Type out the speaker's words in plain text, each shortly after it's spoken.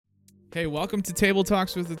Hey, welcome to Table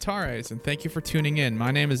Talks with the Tares, and thank you for tuning in.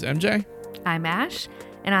 My name is MJ. I'm Ash,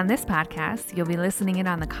 and on this podcast, you'll be listening in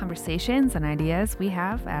on the conversations and ideas we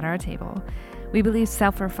have at our table. We believe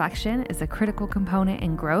self-reflection is a critical component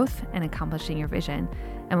in growth and accomplishing your vision,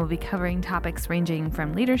 and we'll be covering topics ranging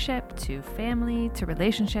from leadership to family to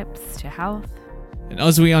relationships to health. And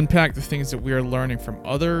as we unpack the things that we are learning from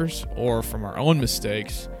others or from our own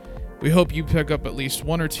mistakes, we hope you pick up at least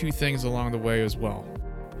one or two things along the way as well.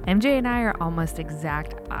 MJ and I are almost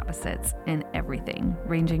exact opposites in everything,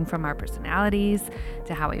 ranging from our personalities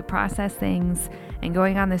to how we process things, and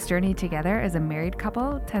going on this journey together as a married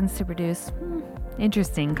couple tends to produce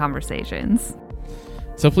interesting conversations.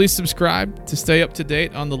 So please subscribe to stay up to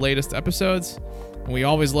date on the latest episodes, and we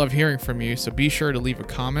always love hearing from you, so be sure to leave a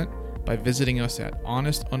comment by visiting us at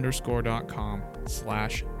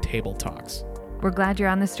honest_.com/tabletalks. We're glad you're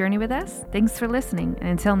on this journey with us. Thanks for listening. And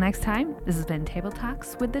until next time, this has been Table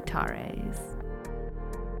Talks with the Tares.